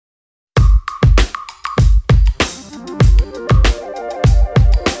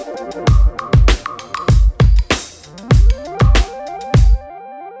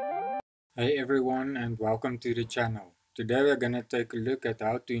everyone and welcome to the channel. Today we're going to take a look at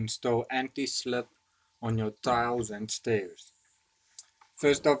how to install anti-slip on your tiles and stairs.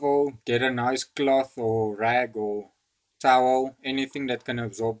 First of all, get a nice cloth or rag or towel, anything that can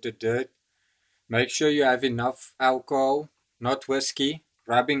absorb the dirt. Make sure you have enough alcohol, not whiskey,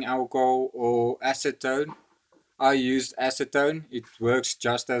 rubbing alcohol or acetone. I used acetone, it works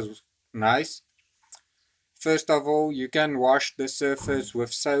just as nice. First of all, you can wash the surface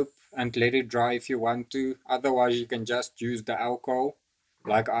with soap and let it dry if you want to. Otherwise, you can just use the alcohol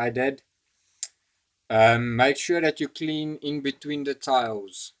like I did. Make sure that you clean in between the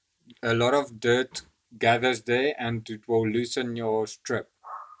tiles. A lot of dirt gathers there and it will loosen your strip.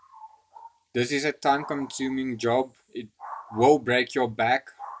 This is a time-consuming job. It will break your back.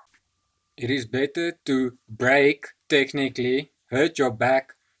 It is better to break, technically, hurt your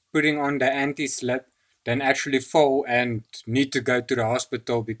back, putting on the anti-slip than actually fall and need to go to the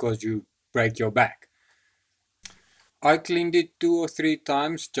hospital because you break your back. I cleaned it 2 or 3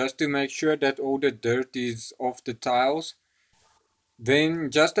 times just to make sure that all the dirt is off the tiles. Then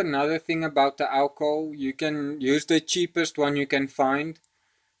just another thing about the alcohol, you can use the cheapest one you can find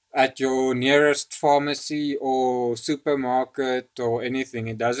at your nearest pharmacy or supermarket or anything.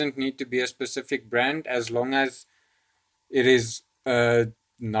 It doesn't need to be a specific brand as long as it is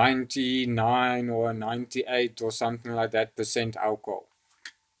 99 or 98 or something like that percent alcohol.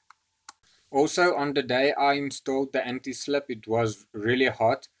 Also, on the day I installed the anti-slip, it was really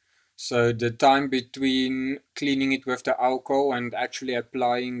hot. So the time between cleaning it with the alcohol and actually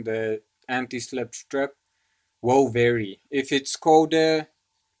applying the anti-slip strip will vary. If it's colder,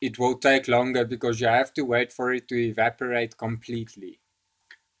 it will take longer because you have to wait for it to evaporate completely.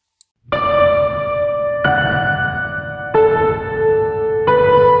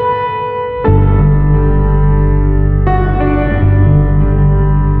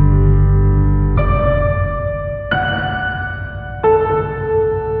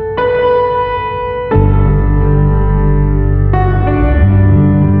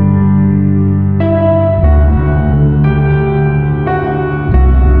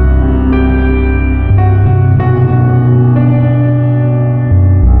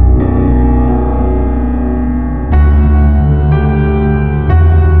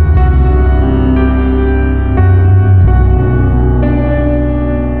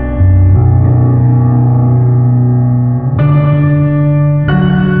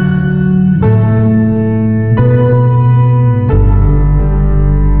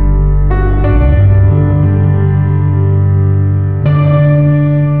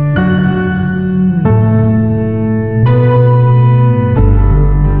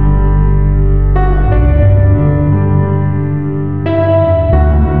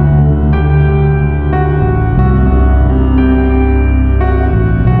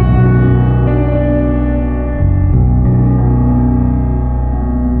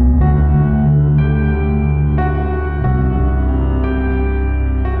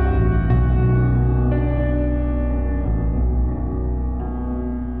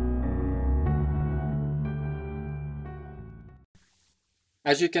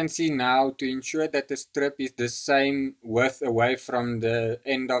 As you can see now, to ensure that the strip is the same width away from the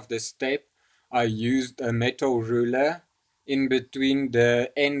end of the step, I used a metal ruler in between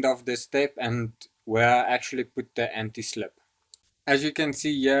the end of the step and where I actually put the anti-slip. As you can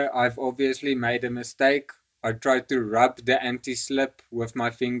see here, I've obviously made a mistake. I tried to rub the anti-slip with my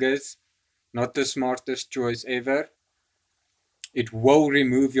fingers. Not the smartest choice ever. It will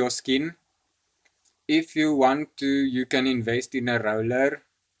remove your skin. If you want to, you can invest in a roller.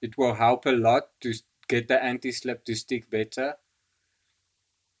 It will help a lot to get the anti-slip to stick better.